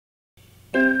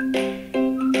Hello,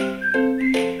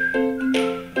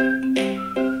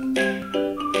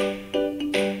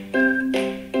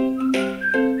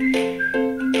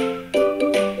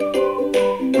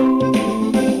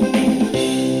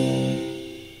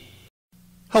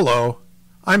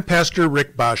 I'm Pastor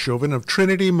Rick Boshoven of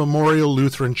Trinity Memorial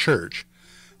Lutheran Church,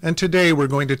 and today we're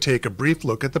going to take a brief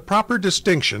look at the proper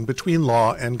distinction between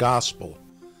law and gospel.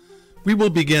 We will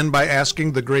begin by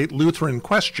asking the great Lutheran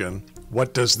question,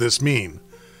 what does this mean?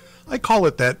 I call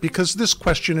it that because this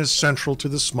question is central to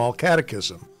the Small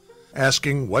Catechism,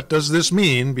 asking what does this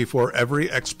mean before every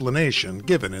explanation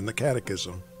given in the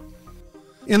Catechism.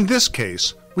 In this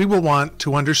case, we will want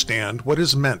to understand what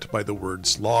is meant by the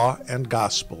words law and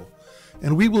gospel,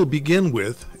 and we will begin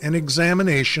with an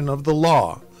examination of the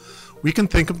law. We can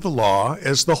think of the law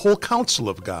as the whole counsel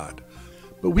of God,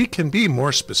 but we can be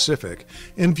more specific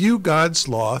and view God's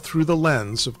law through the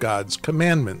lens of God's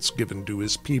commandments given to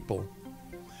His people.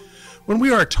 When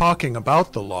we are talking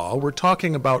about the law, we're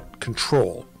talking about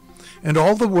control, and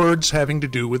all the words having to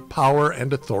do with power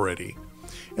and authority.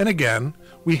 And again,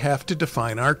 we have to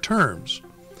define our terms.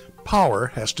 Power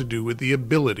has to do with the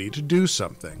ability to do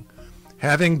something,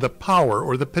 having the power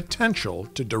or the potential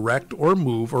to direct or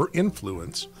move or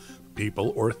influence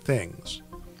people or things.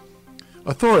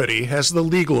 Authority has the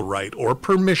legal right or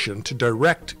permission to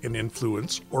direct and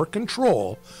influence or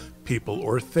control people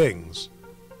or things.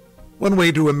 One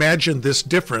way to imagine this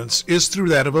difference is through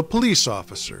that of a police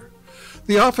officer.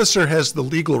 The officer has the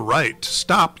legal right to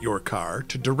stop your car,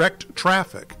 to direct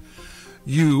traffic.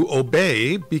 You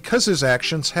obey because his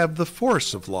actions have the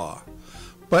force of law.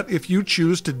 But if you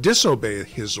choose to disobey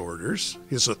his orders,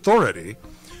 his authority,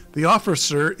 the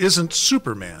officer isn't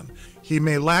Superman. He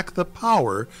may lack the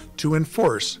power to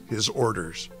enforce his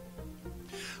orders.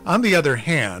 On the other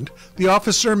hand, the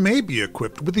officer may be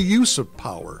equipped with the use of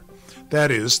power,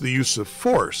 that is, the use of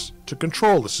force, to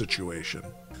control the situation.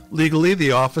 Legally,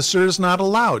 the officer is not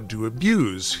allowed to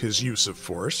abuse his use of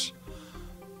force.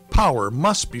 Power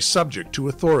must be subject to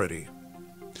authority.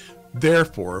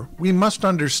 Therefore, we must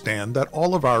understand that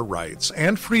all of our rights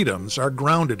and freedoms are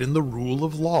grounded in the rule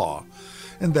of law,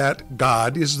 and that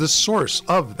God is the source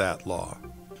of that law.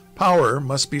 Power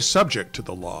must be subject to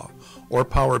the law, or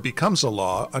power becomes a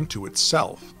law unto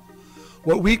itself.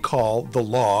 What we call the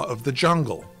law of the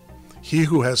jungle. He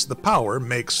who has the power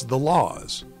makes the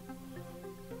laws.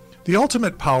 The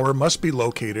ultimate power must be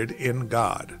located in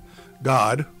God.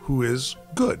 God, who is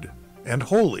good and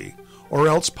holy, or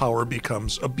else power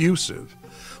becomes abusive.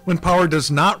 When power does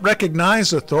not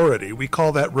recognize authority, we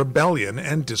call that rebellion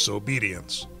and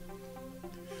disobedience.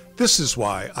 This is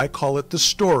why I call it the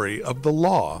story of the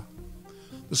law.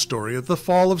 The story of the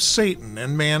fall of Satan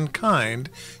and mankind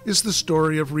is the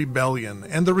story of rebellion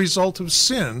and the result of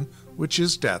sin, which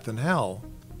is death and hell.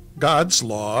 God's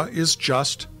law is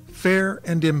just, fair,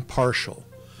 and impartial.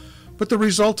 But the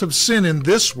result of sin in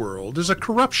this world is a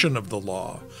corruption of the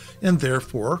law, and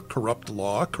therefore corrupt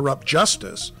law, corrupt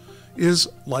justice, is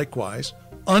likewise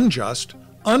unjust,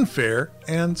 unfair,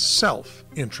 and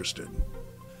self-interested.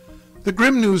 The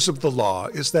grim news of the law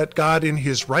is that God in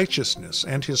His righteousness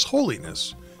and His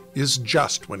holiness is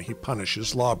just when He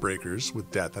punishes lawbreakers with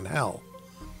death and hell.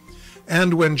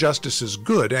 And when justice is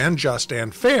good and just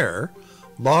and fair,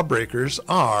 lawbreakers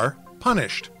are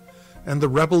punished, and the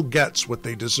rebel gets what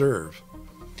they deserve.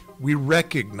 We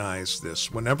recognize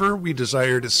this whenever we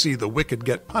desire to see the wicked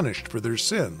get punished for their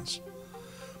sins.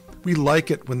 We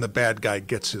like it when the bad guy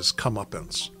gets his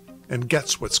comeuppance and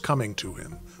gets what's coming to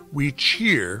him. We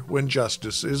cheer when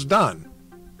justice is done,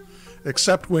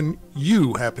 except when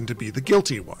you happen to be the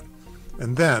guilty one,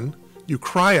 and then you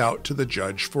cry out to the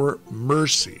judge for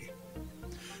mercy.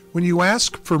 When you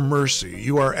ask for mercy,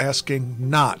 you are asking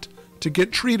not to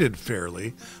get treated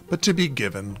fairly, but to be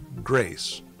given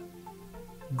grace.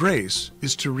 Grace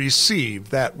is to receive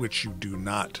that which you do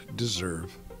not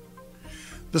deserve.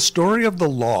 The story of the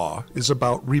law is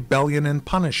about rebellion and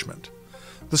punishment.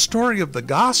 The story of the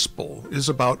gospel is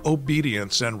about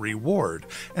obedience and reward,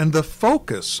 and the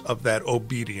focus of that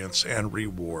obedience and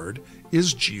reward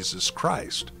is Jesus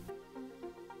Christ.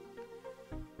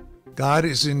 God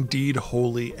is indeed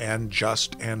holy and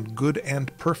just and good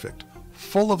and perfect,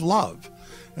 full of love,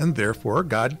 and therefore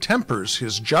God tempers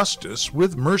His justice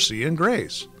with mercy and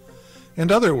grace. In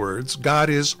other words, God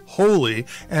is holy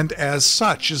and as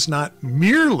such is not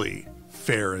merely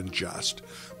fair and just,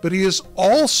 but He is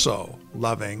also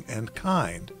loving and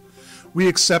kind. We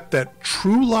accept that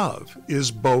true love is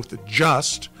both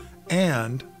just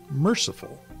and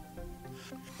merciful.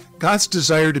 God's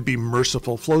desire to be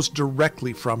merciful flows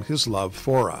directly from His love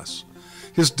for us.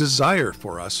 His desire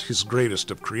for us, his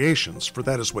greatest of creations, for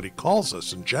that is what he calls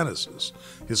us in Genesis,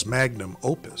 his magnum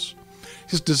opus.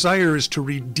 His desire is to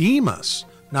redeem us,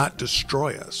 not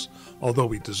destroy us, although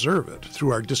we deserve it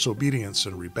through our disobedience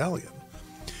and rebellion.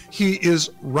 He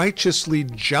is righteously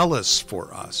jealous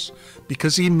for us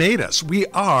because he made us. We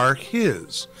are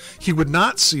his. He would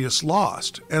not see us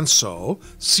lost, and so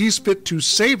sees fit to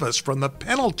save us from the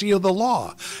penalty of the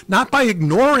law, not by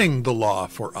ignoring the law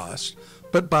for us,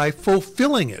 but by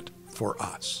fulfilling it for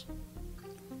us.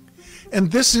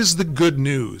 And this is the good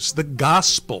news, the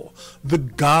gospel, the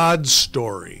God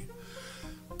story.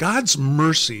 God's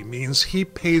mercy means he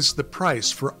pays the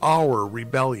price for our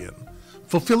rebellion,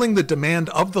 fulfilling the demand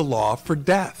of the law for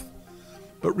death,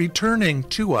 but returning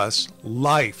to us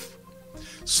life.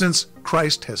 Since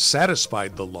Christ has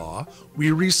satisfied the law,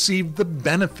 we receive the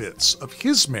benefits of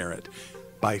his merit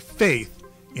by faith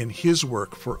in his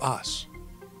work for us.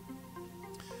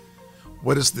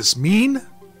 What does this mean?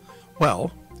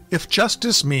 Well, if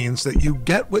justice means that you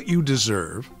get what you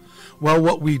deserve, well,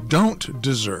 what we don't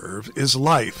deserve is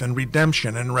life and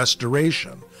redemption and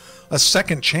restoration, a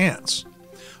second chance.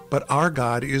 But our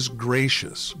God is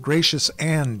gracious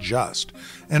and just,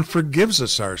 and forgives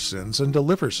us our sins and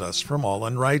delivers us from all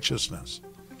unrighteousness.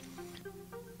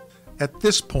 At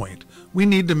this point, we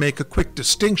need to make a quick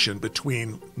distinction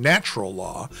between natural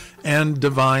law and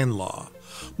divine law.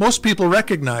 Most people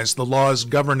recognize the laws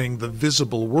governing the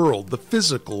visible world, the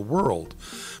physical world,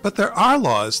 but there are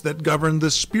laws that govern the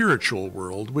spiritual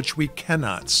world which we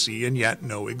cannot see and yet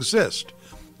know exist.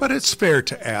 But it's fair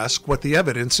to ask what the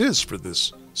evidence is for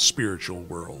this spiritual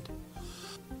world.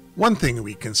 One thing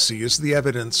we can see is the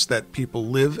evidence that people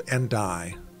live and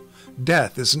die.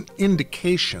 Death is an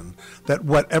indication that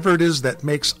whatever it is that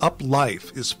makes up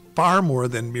life is far more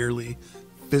than merely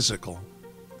physical.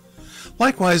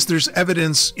 Likewise, there's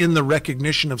evidence in the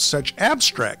recognition of such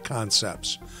abstract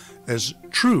concepts as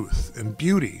truth and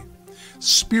beauty,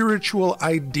 spiritual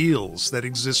ideals that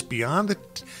exist beyond the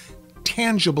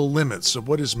tangible limits of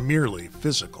what is merely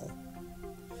physical.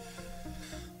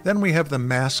 Then we have the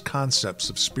mass concepts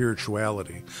of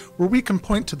spirituality, where we can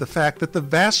point to the fact that the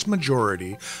vast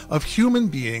majority of human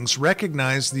beings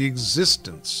recognize the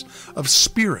existence of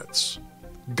spirits,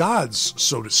 gods,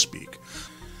 so to speak.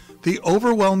 The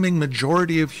overwhelming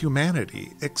majority of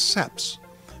humanity accepts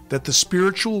that the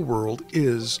spiritual world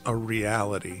is a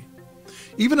reality.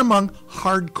 Even among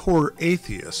hardcore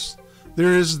atheists,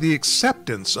 there is the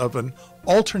acceptance of an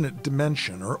alternate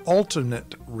dimension or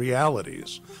alternate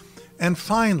realities. And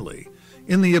finally,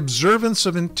 in the observance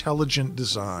of intelligent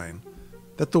design,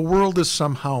 that the world is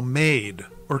somehow made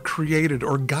or created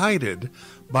or guided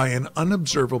by an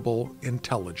unobservable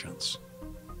intelligence.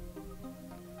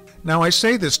 Now, I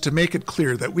say this to make it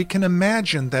clear that we can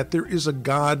imagine that there is a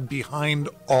God behind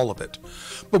all of it,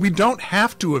 but we don't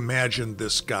have to imagine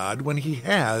this God when he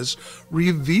has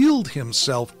revealed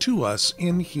himself to us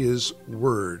in his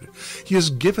word. He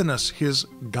has given us his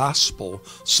gospel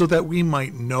so that we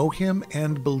might know him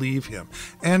and believe him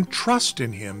and trust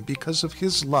in him because of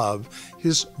his love,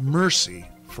 his mercy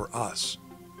for us.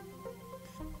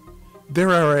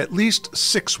 There are at least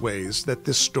 6 ways that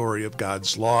this story of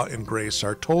God's law and grace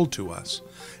are told to us,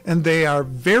 and they are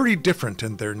very different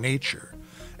in their nature,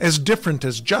 as different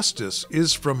as justice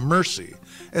is from mercy,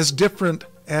 as different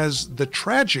as the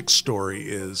tragic story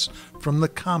is from the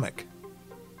comic.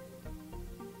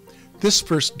 This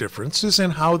first difference is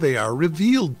in how they are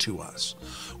revealed to us,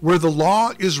 where the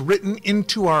law is written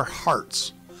into our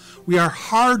hearts. We are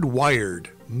hardwired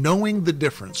knowing the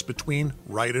difference between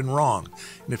right and wrong.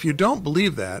 And if you don't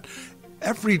believe that,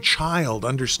 every child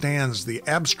understands the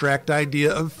abstract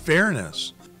idea of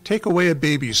fairness. Take away a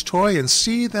baby's toy and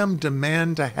see them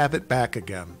demand to have it back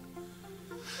again.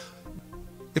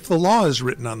 If the law is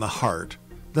written on the heart,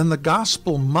 then the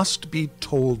gospel must be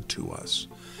told to us.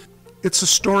 It's a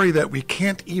story that we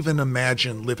can't even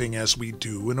imagine living as we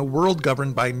do in a world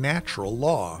governed by natural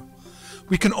law.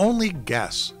 We can only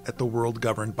guess at the world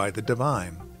governed by the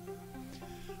divine.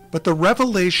 But the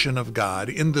revelation of God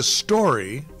in the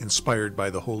story, inspired by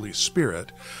the Holy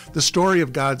Spirit, the story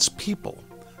of God's people,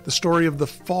 the story of the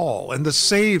fall and the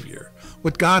Savior,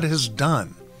 what God has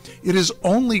done, it is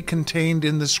only contained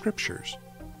in the Scriptures.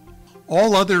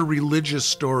 All other religious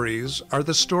stories are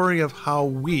the story of how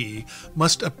we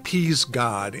must appease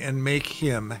God and make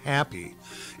him happy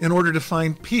in order to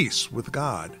find peace with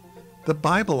God. The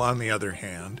Bible, on the other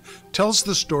hand, tells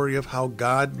the story of how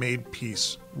God made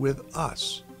peace with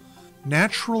us.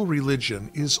 Natural religion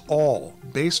is all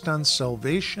based on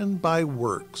salvation by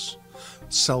works,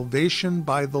 salvation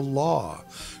by the law.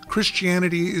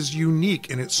 Christianity is unique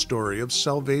in its story of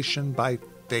salvation by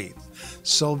faith,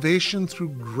 salvation through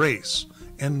grace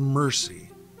and mercy.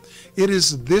 It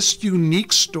is this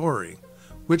unique story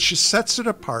which sets it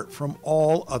apart from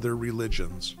all other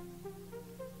religions.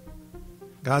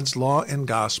 God's law and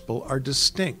gospel are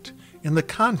distinct in the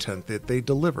content that they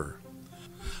deliver.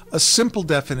 A simple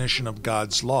definition of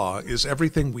God's law is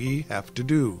everything we have to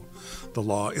do. The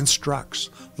law instructs,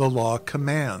 the law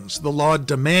commands, the law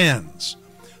demands.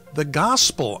 The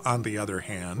gospel, on the other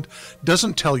hand,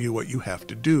 doesn't tell you what you have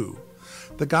to do.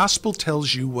 The gospel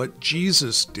tells you what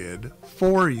Jesus did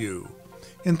for you.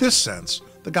 In this sense,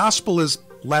 the gospel is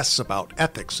less about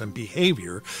ethics and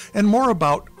behavior and more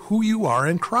about who you are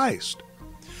in Christ.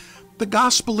 The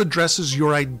gospel addresses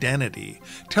your identity,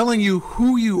 telling you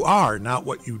who you are, not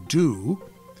what you do.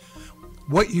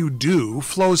 What you do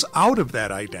flows out of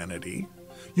that identity.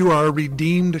 You are a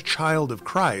redeemed child of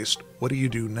Christ. What do you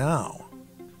do now?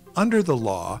 Under the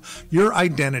law, your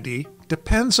identity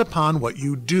depends upon what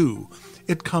you do.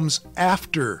 It comes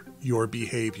after your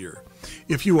behavior.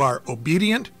 If you are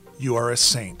obedient, you are a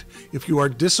saint. If you are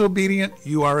disobedient,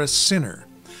 you are a sinner.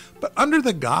 But under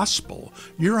the gospel,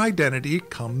 your identity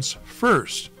comes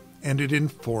first, and it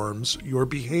informs your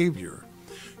behavior.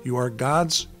 You are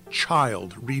God's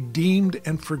child, redeemed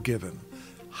and forgiven.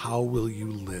 How will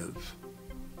you live?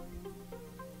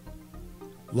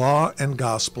 Law and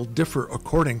gospel differ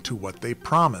according to what they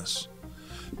promise.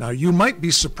 Now, you might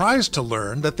be surprised to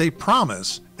learn that they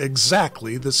promise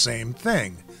exactly the same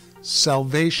thing: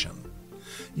 salvation.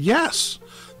 Yes,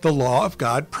 the law of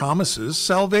God promises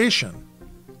salvation.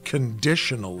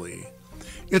 Conditionally.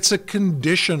 It's a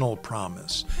conditional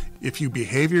promise. If you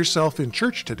behave yourself in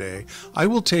church today, I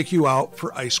will take you out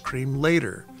for ice cream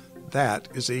later. That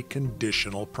is a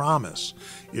conditional promise.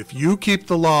 If you keep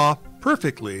the law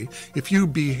perfectly, if you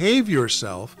behave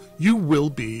yourself, you will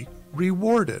be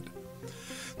rewarded.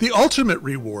 The ultimate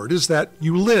reward is that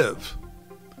you live.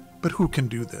 But who can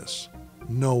do this?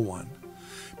 No one.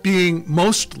 Being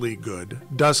mostly good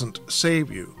doesn't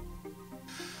save you.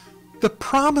 The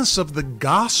promise of the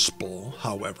gospel,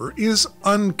 however, is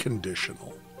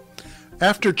unconditional.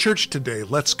 After church today,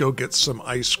 let's go get some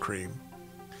ice cream.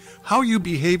 How you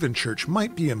behave in church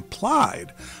might be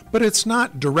implied, but it's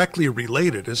not directly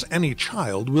related, as any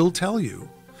child will tell you.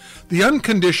 The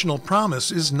unconditional promise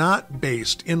is not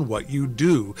based in what you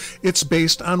do. It's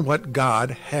based on what God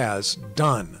has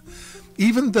done.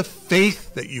 Even the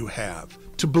faith that you have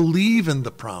to believe in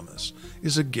the promise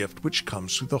is a gift which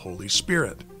comes through the Holy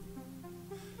Spirit.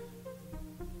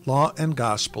 Law and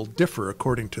gospel differ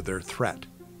according to their threat.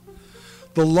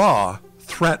 The law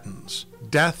threatens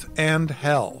death and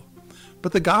hell,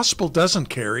 but the gospel doesn't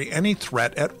carry any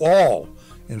threat at all.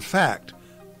 In fact,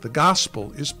 the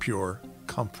gospel is pure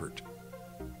comfort.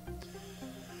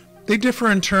 They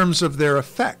differ in terms of their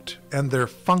effect and their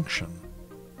function.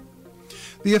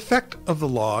 The effect of the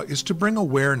law is to bring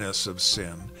awareness of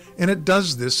sin, and it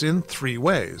does this in three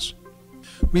ways.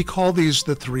 We call these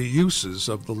the three uses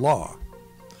of the law.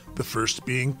 The first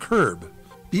being curb,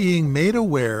 being made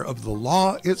aware of the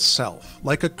law itself.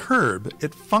 Like a curb,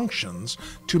 it functions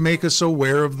to make us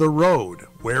aware of the road,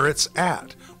 where it's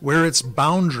at, where its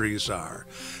boundaries are.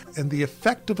 And the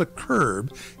effect of a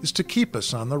curb is to keep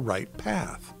us on the right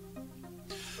path.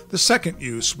 The second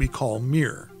use we call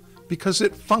mirror, because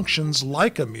it functions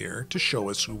like a mirror to show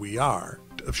us who we are,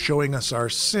 of showing us our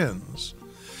sins.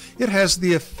 It has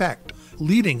the effect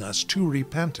leading us to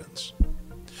repentance.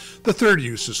 The third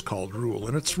use is called rule,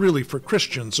 and it's really for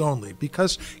Christians only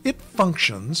because it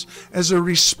functions as a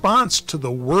response to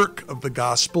the work of the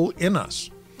gospel in us.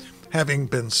 Having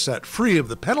been set free of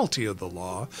the penalty of the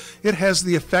law, it has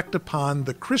the effect upon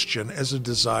the Christian as a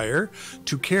desire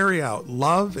to carry out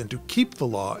love and to keep the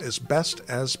law as best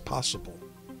as possible.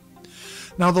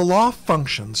 Now, the law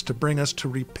functions to bring us to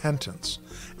repentance,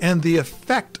 and the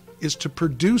effect is to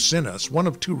produce in us one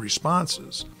of two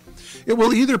responses. It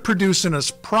will either produce in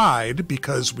us pride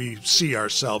because we see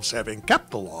ourselves having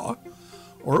kept the law,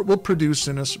 or it will produce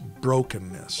in us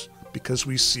brokenness because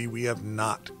we see we have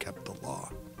not kept the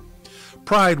law.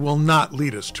 Pride will not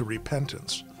lead us to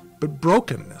repentance, but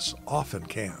brokenness often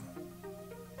can.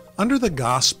 Under the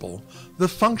gospel, the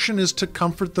function is to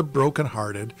comfort the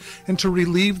brokenhearted and to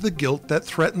relieve the guilt that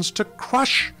threatens to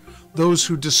crush those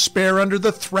who despair under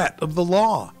the threat of the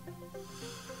law.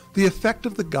 The effect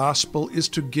of the gospel is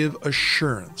to give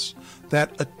assurance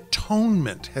that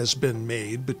atonement has been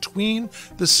made between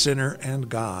the sinner and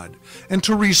God, and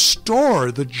to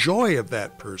restore the joy of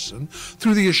that person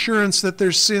through the assurance that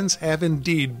their sins have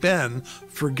indeed been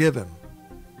forgiven.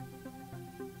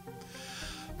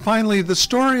 Finally, the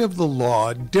story of the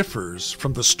law differs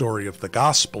from the story of the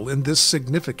gospel in this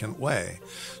significant way.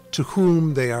 to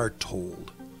whom they are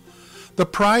told. The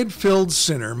pride-filled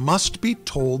sinner must be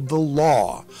told the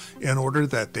law in order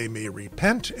that they may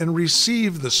repent and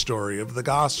receive the story of the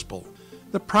gospel.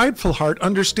 The prideful heart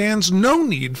understands no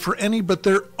need for any but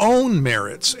their own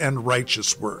merits and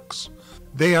righteous works.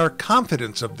 They are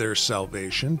confident of their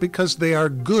salvation because they are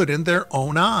good in their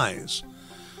own eyes.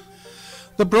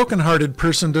 The broken-hearted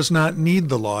person does not need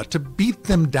the law to beat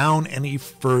them down any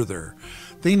further.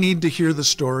 They need to hear the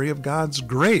story of God's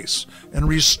grace and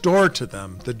restore to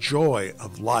them the joy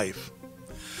of life.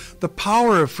 The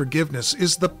power of forgiveness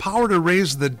is the power to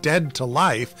raise the dead to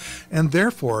life, and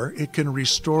therefore it can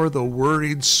restore the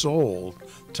worried soul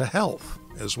to health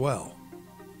as well.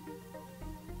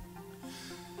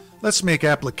 Let's make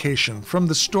application from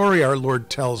the story our Lord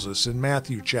tells us in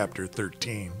Matthew chapter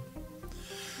 13.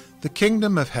 The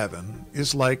kingdom of heaven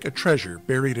is like a treasure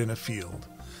buried in a field.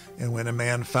 And when a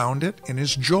man found it, in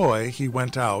his joy he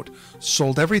went out,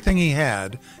 sold everything he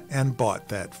had, and bought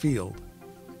that field.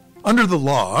 Under the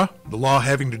law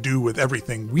having to do with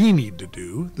everything we need to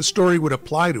do, the story would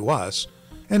apply to us,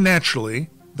 and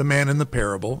naturally, the man in the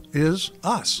parable is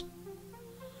us.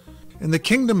 And the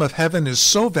kingdom of heaven is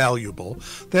so valuable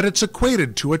that it's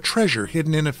equated to a treasure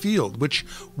hidden in a field, which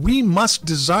we must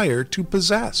desire to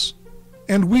possess.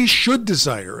 And we should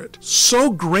desire it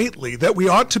so greatly that we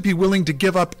ought to be willing to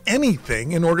give up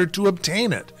anything in order to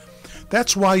obtain it.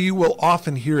 That's why you will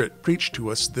often hear it preached to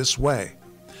us this way.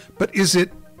 But is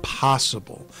it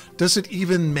possible? Does it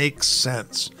even make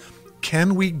sense?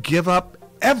 Can we give up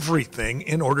everything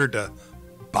in order to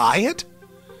buy it?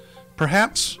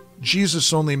 Perhaps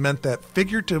Jesus only meant that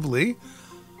figuratively,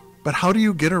 but how do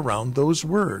you get around those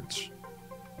words?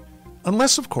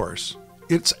 Unless, of course,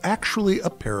 it's actually a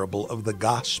parable of the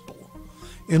gospel,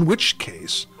 in which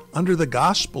case, under the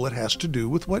gospel, it has to do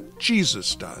with what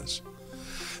Jesus does.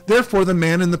 Therefore, the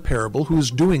man in the parable who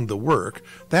is doing the work,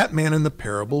 that man in the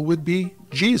parable would be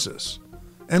Jesus.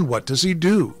 And what does he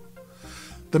do?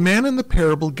 The man in the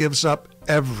parable gives up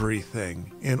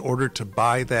everything in order to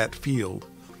buy that field.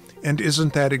 And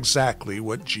isn't that exactly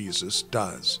what Jesus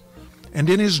does? And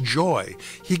in his joy,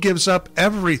 he gives up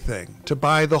everything to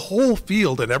buy the whole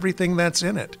field and everything that's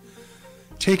in it,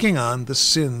 taking on the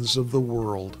sins of the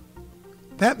world.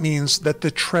 That means that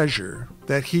the treasure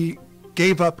that he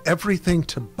gave up everything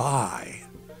to buy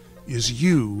is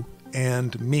you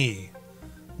and me.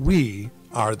 We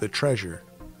are the treasure.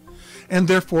 And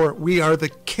therefore, we are the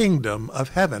kingdom of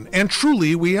heaven. And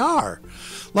truly we are.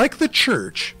 Like the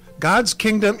church, God's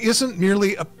kingdom isn't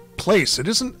merely a place. It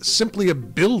isn't simply a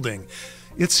building.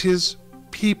 It's his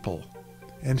people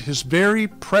and his very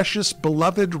precious,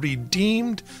 beloved,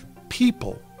 redeemed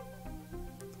people.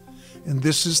 And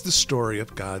this is the story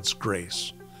of God's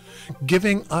grace,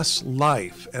 giving us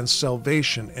life and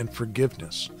salvation and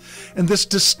forgiveness. And this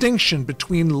distinction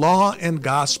between law and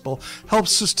gospel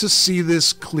helps us to see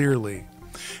this clearly.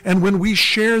 And when we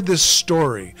share this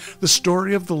story, the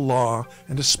story of the law,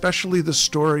 and especially the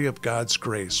story of God's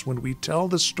grace, when we tell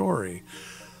the story,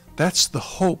 that's the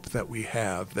hope that we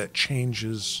have that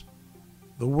changes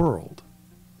the world.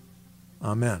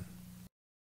 Amen.